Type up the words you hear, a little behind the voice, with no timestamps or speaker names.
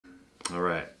All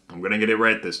right, I'm gonna get it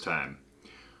right this time.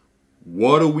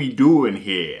 What are we doing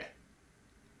here?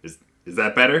 Is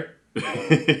that better?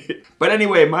 But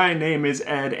anyway, my name is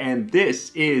Ed, and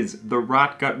this is the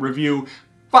Rot Gut Review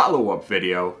follow-up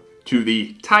video to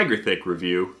the Thiccc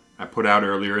review I put out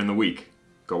earlier in the week.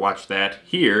 Go watch that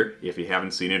here if you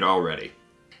haven't seen it already.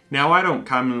 Now, I don't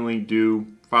commonly do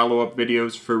follow-up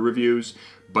videos for reviews,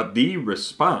 but the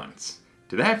response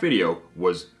to that video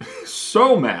was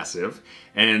so massive,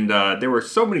 and there were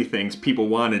so many things people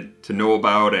wanted to know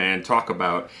about and talk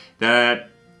about that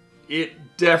it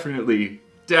definitely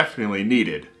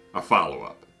needed a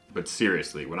follow-up. But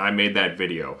seriously, when I made that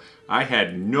video, I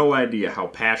had no idea how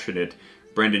passionate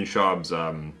Brendan Schaub's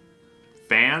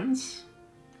fans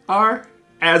are.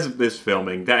 As of this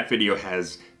filming, that video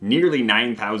has nearly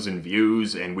 9,000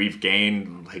 views, and we've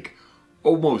gained like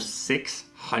almost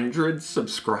 600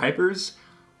 subscribers.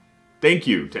 Thank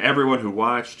you to everyone who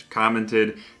watched,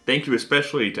 commented. Thank you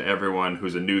especially to everyone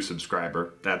who's a new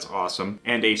subscriber. That's awesome.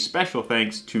 And a special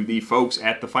thanks to the folks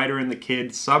at the Fighter and the Kid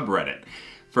subreddit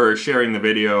for sharing the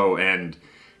video and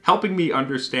helping me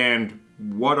understand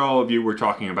what all of you were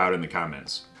talking about in the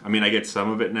comments. I mean, I get some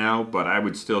of it now, but I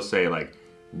would still say like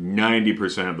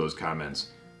 90% of those comments,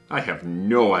 I have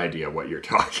no idea what you're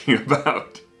talking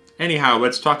about. Anyhow,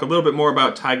 let's talk a little bit more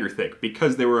about Thiccc,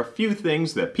 because there were a few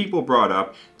things that people brought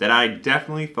up that I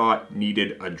definitely thought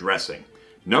needed addressing.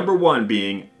 Number one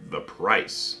being the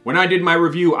price. When I did my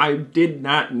review, I did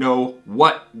not know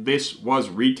what this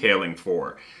was retailing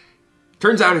for.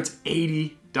 Turns out it's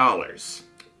 $80.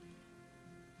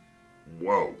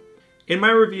 Whoa. In my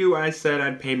review, I said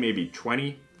I'd pay maybe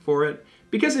 $20 for it,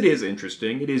 because it is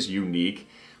interesting, it is unique,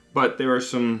 but there are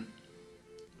some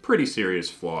pretty serious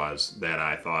flaws that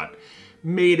I thought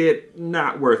made it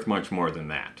not worth much more than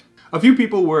that. A few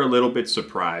people were a little bit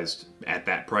surprised at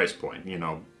that price point, you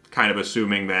know, kind of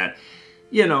assuming that,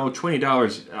 you know,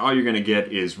 $20, all you're gonna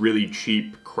get is really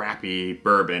cheap, crappy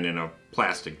bourbon in a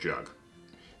plastic jug.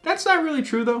 That's not really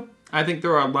true though. I think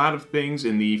there are a lot of things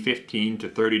in the $15 to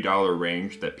 $30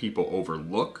 range that people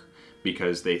overlook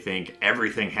because they think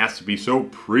everything has to be so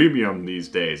premium these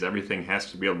days. Everything has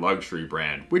to be a luxury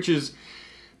brand, which is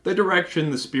the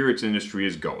direction the spirits industry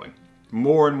is going.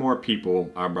 More and more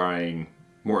people are buying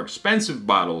more expensive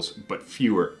bottles, but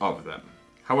fewer of them.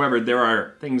 However, there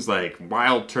are things like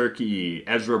Wild Turkey,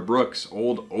 Ezra Brooks,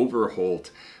 Old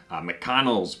Overholt,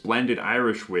 McConnell's Blended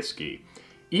Irish Whiskey.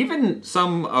 Even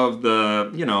some of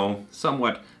the, you know,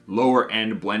 somewhat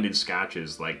lower-end blended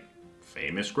scotches like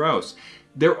Famous Grouse.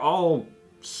 They're all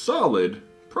solid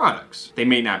products. They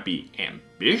may not be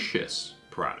ambitious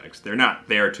products. They're not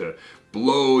there to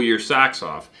blow your socks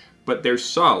off, but they're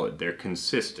solid, they're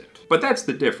consistent. But that's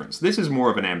the difference. This is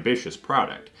more of an ambitious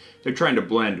product. They're trying to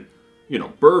blend, you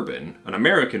know, bourbon, an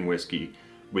American whiskey,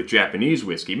 with Japanese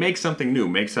whiskey, make something new,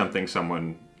 make something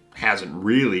someone hasn't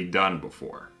really done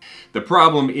before. The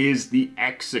problem is the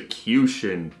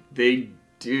execution. They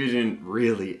didn't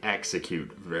really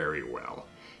execute very well.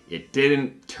 It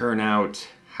didn't turn out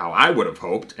how I would have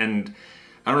hoped, and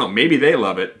I don't know, maybe they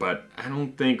love it, but I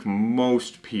don't think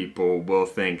most people will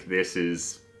think this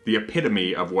is the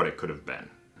epitome of what it could have been.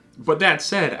 But that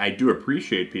said, I do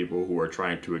appreciate people who are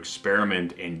trying to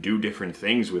experiment and do different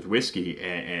things with whiskey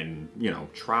and you know,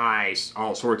 try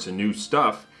all sorts of new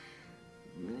stuff.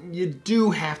 You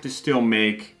do have to still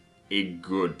make a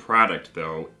good product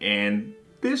though, and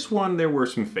this one, there were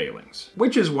some failings,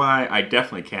 which is why I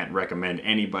definitely can't recommend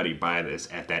anybody buy this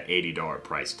at that $80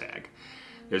 price tag.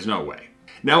 There's no way.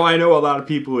 Now, I know a lot of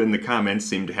people in the comments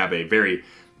seem to have a very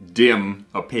dim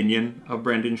opinion of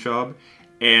Brendan Schaub,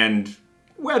 and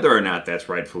whether or not that's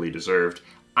rightfully deserved,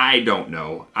 I don't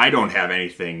know. I don't have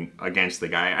anything against the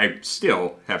guy. I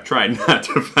still have tried not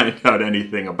to find out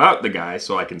anything about the guy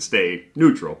so I can stay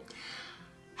neutral.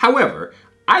 However,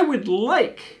 I would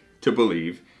like to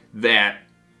believe that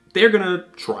they're gonna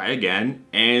try again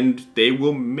and they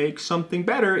will make something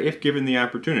better if given the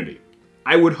opportunity.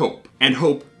 I would hope. And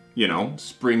hope, you know,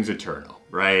 springs eternal,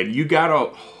 right? You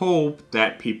gotta hope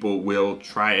that people will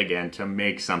try again to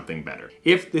make something better.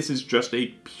 If this is just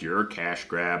a pure cash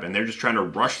grab and they're just trying to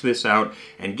rush this out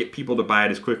and get people to buy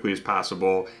it as quickly as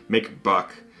possible, make a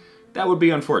buck, that would be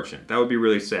unfortunate. That would be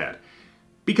really sad.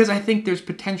 Because I think there's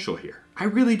potential here. I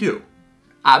really do.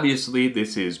 Obviously,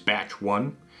 this is batch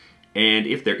 1. And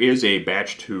if there is a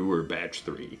batch 2 or batch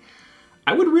 3,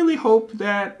 I would really hope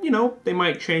that, you know, they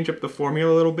might change up the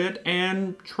formula a little bit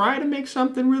and try to make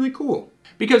something really cool.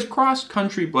 Because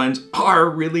cross-country blends are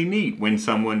really neat when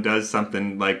someone does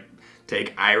something like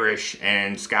take Irish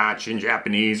and Scotch and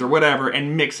Japanese or whatever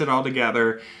and mix it all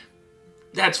together.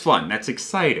 That's fun, that's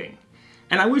exciting.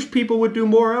 And I wish people would do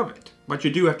more of it. But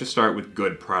you do have to start with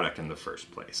good product in the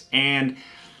first place. And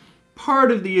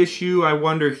part of the issue I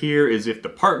wonder here is if the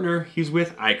partner he's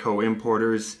with, ICO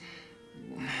importers,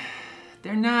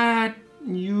 they're not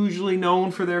usually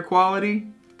known for their quality.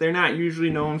 They're not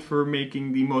usually known for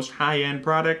making the most high-end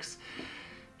products.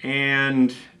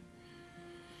 And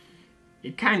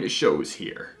it kind of shows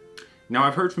here. Now,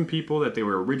 I've heard from people that they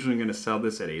were originally going to sell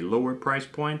this at a lower price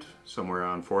point, somewhere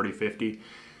around 40, 50.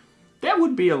 That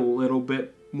would be a little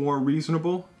bit more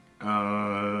reasonable,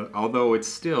 although it's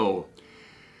still,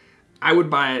 I would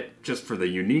buy it just for the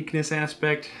uniqueness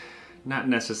aspect, not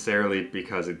necessarily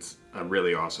because it's a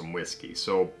really awesome whiskey.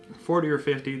 So 40 or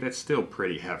 50, that's still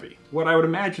pretty heavy. What I would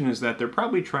imagine is that they're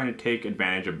probably trying to take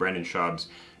advantage of Brendan Schaub's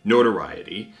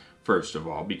notoriety, first of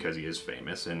all, because he is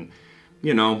famous, and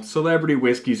you know, celebrity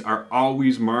whiskeys are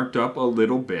always marked up a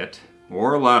little bit,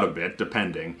 or a lot of bit,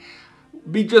 depending,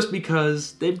 just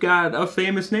because they've got a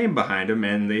famous name behind them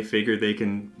and they figure they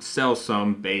can sell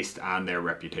some based on their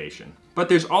reputation. But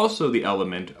there's also the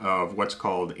element of what's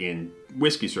called in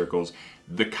whiskey circles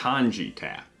the kanji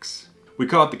tax. We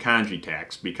call it the kanji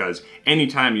tax because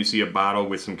anytime you see a bottle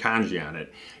with some kanji on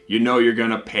it, you know you're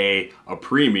gonna pay a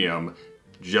premium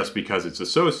just because it's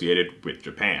associated with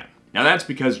Japan. Now that's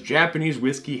because Japanese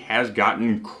whiskey has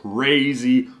gotten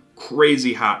crazy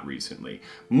hot recently.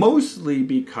 Mostly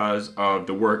because of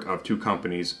the work of two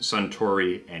companies,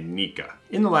 Suntory and Nikka.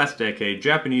 In the last decade,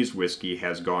 Japanese whiskey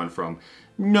has gone from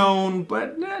known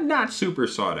but not super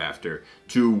sought after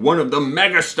to one of the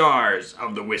megastars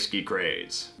of the whiskey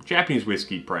craze. Japanese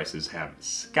whiskey prices have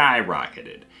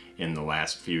skyrocketed in the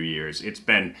last few years. It's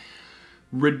been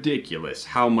ridiculous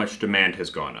how much demand has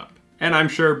gone up. And I'm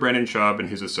sure Brendan Schaub and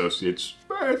his associates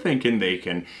are thinking they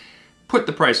can put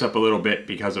the price up a little bit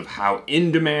because of how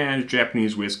in demand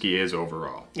Japanese whiskey is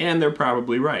overall. And they're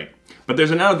probably right. But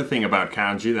there's another thing about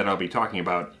kanji that I'll be talking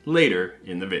about later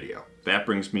in the video. That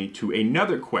brings me to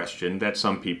another question that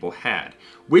some people had,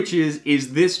 which is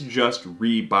this just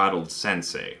rebottled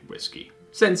Sensei whiskey?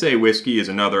 Sensei whiskey is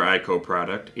another ICO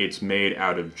product. It's made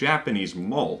out of Japanese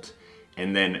malt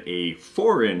and then a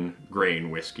foreign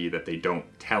grain whiskey that they don't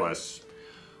tell us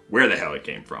where the hell it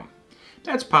came from.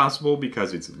 That's possible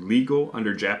because it's legal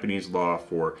under Japanese law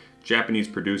for Japanese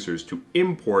producers to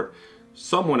import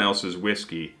someone else's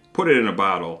whiskey, put it in a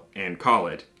bottle, and call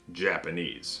it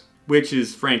Japanese. Which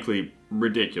is frankly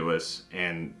ridiculous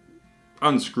and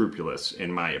unscrupulous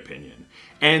in my opinion.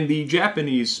 And the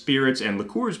Japanese Spirits and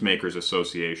Liqueurs Makers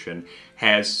Association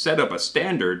has set up a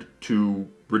standard to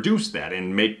reduce that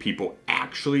and make people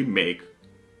actually make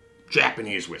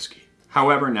Japanese whiskey.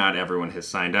 However, not everyone has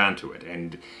signed on to it,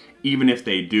 and even if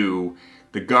they do,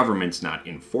 the government's not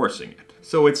enforcing it.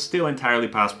 So it's still entirely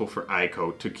possible for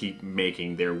ICO to keep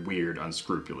making their weird,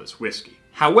 unscrupulous whiskey.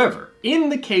 However, in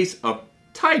the case of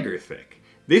Thiccc,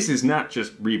 this is not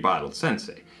just rebottled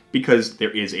Sensei, because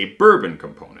there is a bourbon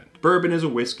component. Bourbon is a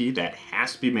whiskey that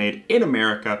has to be made in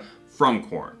America from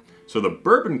corn. So the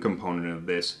bourbon component of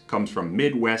this comes from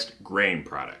Midwest Grain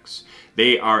Products.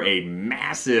 They are a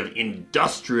massive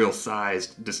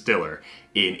industrial-sized distiller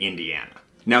in Indiana.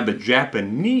 Now the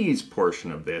Japanese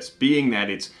portion of this, being that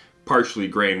it's partially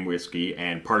grain whiskey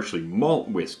and partially malt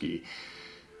whiskey,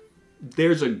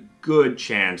 there's a good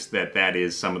chance that that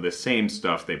is some of the same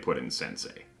stuff they put in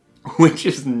Sensei. Which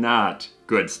is not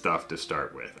good stuff to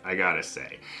start with, I gotta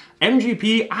say.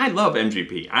 MGP, I love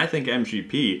MGP. I think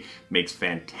MGP makes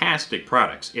fantastic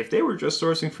products. If they were just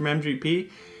sourcing from MGP,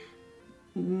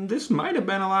 this might have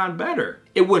been a lot better.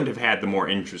 It wouldn't have had the more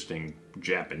interesting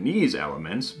Japanese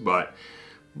elements, but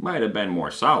might have been more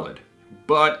solid.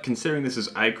 But considering this is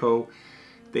ICO,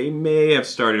 they may have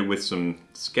started with some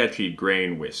sketchy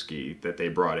grain whiskey that they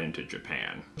brought into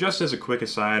Japan. Just as a quick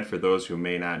aside for those who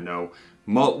may not know,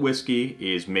 malt whiskey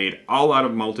is made all out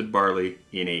of malted barley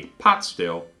in a pot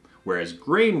still, whereas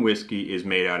grain whiskey is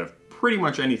made out of pretty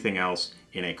much anything else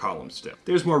in a column still.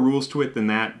 There's more rules to it than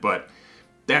that, but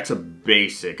that's a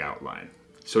basic outline.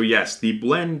 So yes, the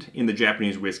blend in the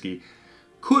Japanese whiskey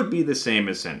could be the same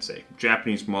as Sensei,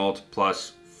 Japanese malt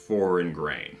plus foreign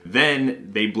grain. Then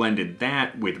they blended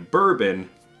that with bourbon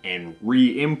and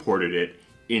re-imported it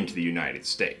into the United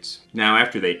States. Now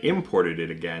after they imported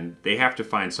it again, they have to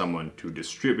find someone to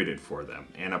distribute it for them.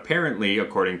 And apparently,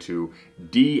 according to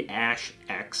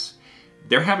Thiccc,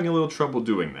 they're having a little trouble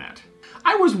doing that.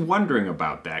 I was wondering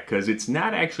about that because it's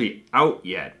not actually out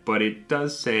yet, but it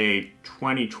does say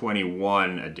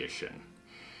 2021 edition.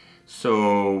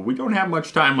 So we don't have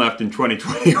much time left in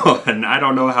 2021. I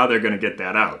don't know how they're going to get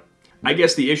that out. I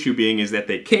guess the issue being is that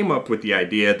they came up with the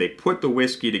idea, they put the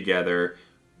whiskey together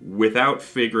without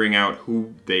figuring out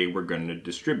who they were going to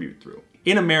distribute through.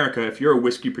 In America, if you're a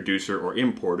whiskey producer or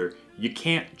importer, you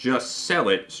can't just sell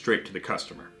it straight to the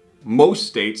customer. Most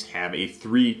states have a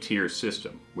 3-tier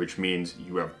system, which means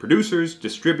you have producers,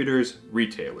 distributors,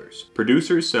 retailers.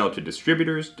 Producers sell to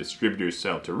distributors, distributors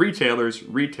sell to retailers,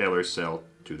 retailers sell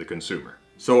to the consumer.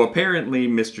 So apparently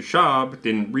Mr. Schaub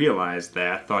didn't realize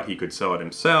that, thought he could sell it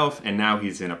himself, and now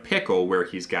he's in a pickle where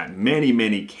he's got many,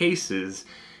 many cases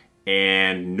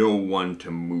and no one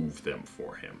to move them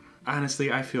for him.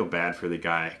 Honestly, I feel bad for the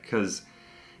guy, because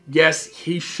yes,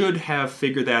 he should have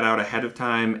figured that out ahead of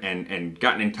time and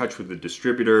gotten in touch with the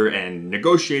distributor and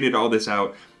negotiated all this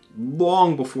out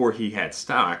long before he had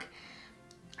stock.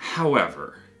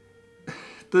 However,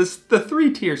 the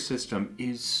 3-tier system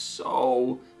is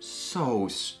so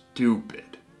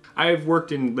stupid. I've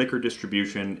worked in liquor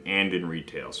distribution and in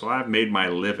retail, so I've made my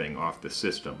living off the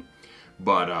system.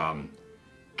 But,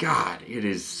 God, it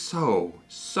is so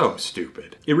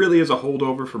stupid. It really is a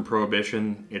holdover from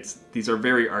Prohibition. These are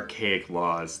very archaic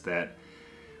laws that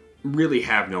really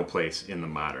have no place in the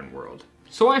modern world.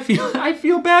 So I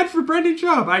feel bad for Brendan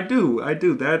Schaub. I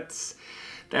do.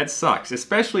 That sucks,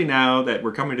 especially now that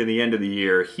we're coming to the end of the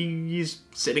year. He's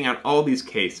sitting on all these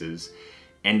cases,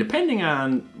 and depending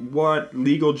on what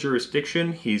legal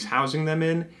jurisdiction he's housing them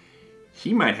in,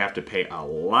 he might have to pay a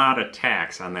lot of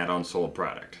tax on that unsold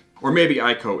product. Or maybe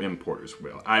ICO importers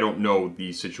will. I don't know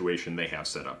the situation they have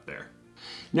set up there.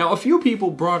 Now, a few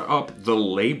people brought up the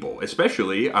label,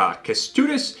 especially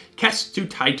Kęstutis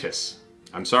Kęstutitis.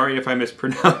 I'm sorry if I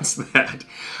mispronounced that.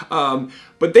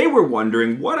 But they were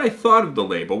wondering what I thought of the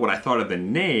label, what I thought of the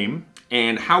name,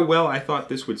 and how well I thought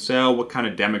this would sell, what kind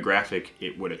of demographic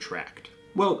it would attract.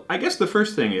 Well, I guess the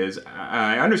first thing is,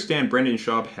 I understand Brendan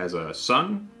Schaub has a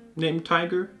son named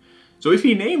Tiger. So if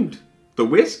he named the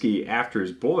whiskey after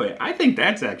his boy, I think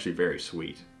that's actually very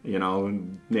sweet. You know,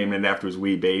 naming it after his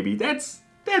wee baby, that's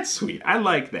sweet. I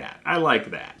like that. I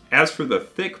like that. As for the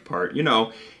thick part, you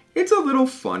know, it's a little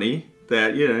funny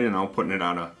that, you know, putting it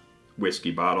on a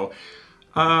whiskey bottle.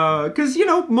 Because, you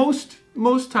know,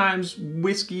 most times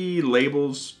whiskey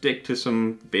labels stick to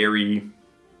some very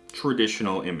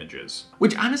traditional images,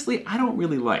 which honestly I don't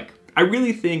really like. I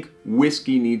really think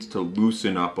whiskey needs to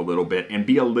loosen up a little bit and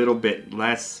be a little bit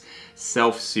less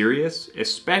self-serious,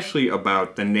 especially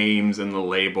about the names and the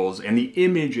labels and the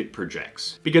image it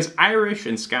projects. Because Irish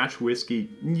and Scotch whiskey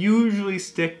usually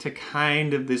stick to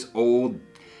kind of this old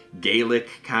Gaelic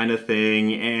kind of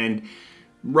thing, and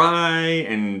rye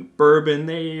and bourbon,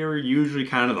 they are usually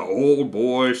kind of the old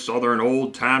boy, southern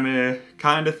old-timey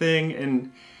kind of thing,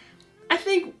 and I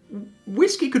think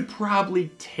whiskey could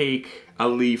probably take a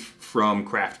leaf from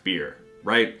craft beer,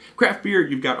 right? Craft beer,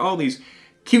 you've got all these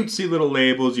cutesy little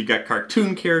labels, you got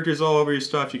cartoon characters all over your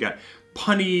stuff, you got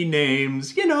punny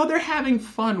names, you know, they're having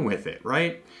fun with it,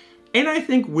 right? And I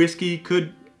think whiskey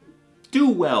could do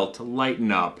well to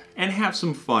lighten up and have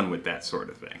some fun with that sort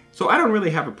of thing. So I don't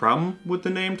really have a problem with the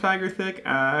name Tiger Thick.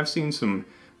 I've seen some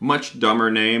much dumber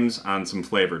names on some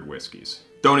flavored whiskeys.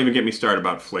 Don't even get me started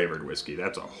about flavored whiskey.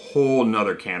 That's a whole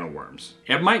nother can of worms.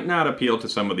 It might not appeal to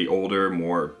some of the older,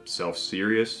 more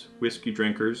self-serious whiskey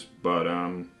drinkers, but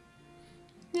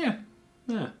yeah,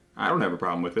 I don't have a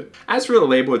problem with it. As for the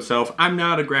label itself, I'm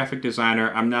not a graphic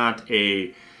designer. I'm not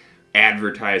a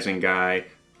advertising guy.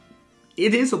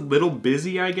 It is a little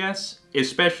busy, I guess,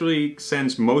 especially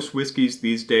since most whiskeys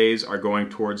these days are going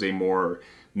towards a more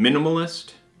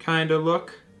minimalist kind of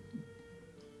look.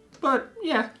 But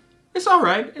yeah, it's all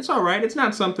right. It's all right. It's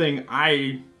not something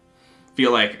I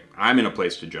feel like I'm in a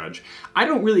place to judge. I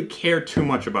don't really care too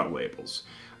much about labels.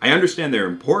 I understand they're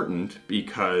important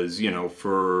because, you know,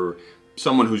 for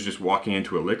someone who's just walking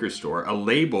into a liquor store, a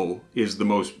label is the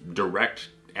most direct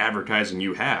advertising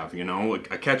you have, you know?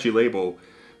 A catchy label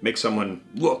makes someone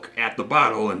look at the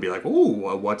bottle and be like,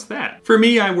 ooh, what's that? For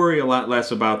me, I worry a lot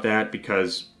less about that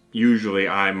because usually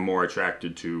I'm more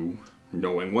attracted to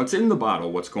knowing what's in the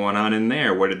bottle, what's going on in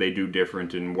there, what did they do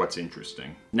different, and what's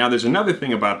interesting. Now, there's another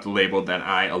thing about the label that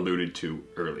I alluded to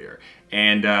earlier,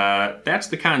 and that's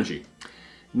the kanji.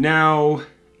 Now,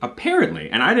 apparently,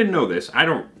 and I didn't know this, I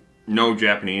don't know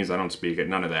Japanese, I don't speak it,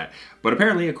 none of that, but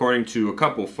apparently, according to a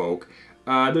couple folk,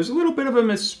 there's a little bit of a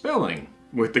misspelling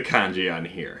with the kanji on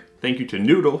here. Thank you to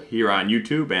Noodle here on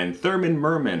YouTube and Thurman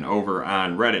Merman over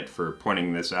on Reddit for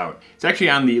pointing this out. It's actually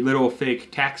on the little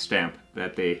fake tax stamp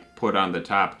that they put on the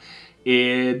top.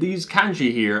 These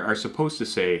kanji here are supposed to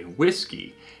say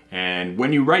whiskey, and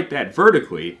when you write that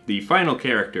vertically, the final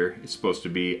character is supposed to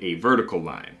be a vertical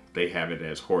line. They have it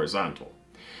as horizontal.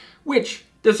 Which,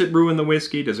 does it ruin the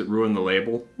whiskey? Does it ruin the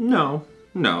label? No,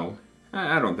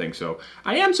 I don't think so.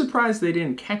 I am surprised they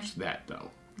didn't catch that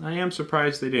though. I am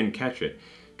surprised they didn't catch it.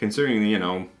 considering, you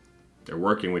know, they're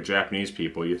working with Japanese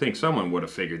people, you think someone would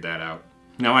have figured that out.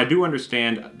 Now, I do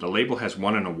understand the label has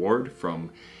won an award from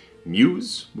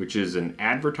Muse, which is an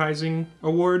advertising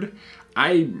award.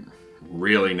 I'm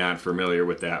really not familiar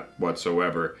with that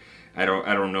whatsoever. I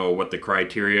don't know what the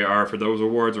criteria are for those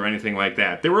awards or anything like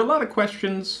that. There were a lot of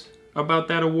questions about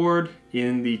that award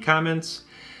in the comments.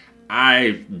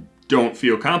 I don't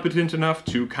feel competent enough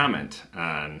to comment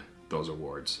on those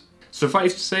awards.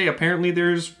 Suffice to say, apparently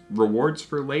there's rewards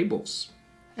for labels.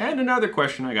 And another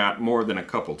question I got more than a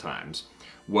couple times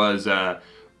was,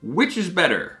 which is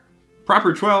better?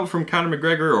 Proper 12 from Conor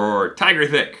McGregor or Tiger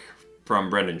Thick from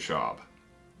Brendan Schaub?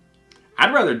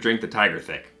 I'd rather drink the Tiger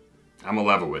Thick. I'm a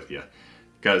level with you.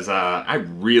 Because I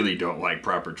really don't like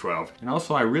Proper 12. And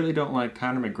also, I really don't like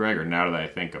Conor McGregor now that I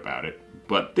think about it.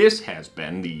 But this has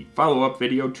been the follow-up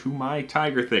video to my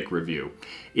Tiger Thick review.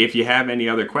 If you have any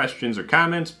other questions or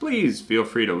comments, please feel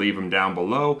free to leave them down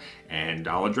below, and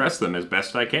I'll address them as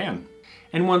best I can.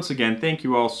 And once again, thank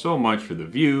you all so much for the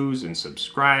views and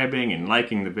subscribing and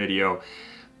liking the video.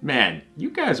 Man, you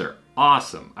guys are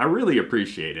awesome. I really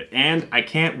appreciate it. And I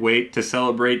can't wait to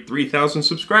celebrate 3,000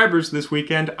 subscribers this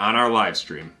weekend on our live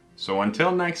stream. So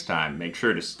until next time, make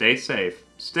sure to stay safe,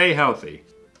 stay healthy,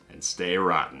 and stay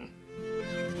rotten.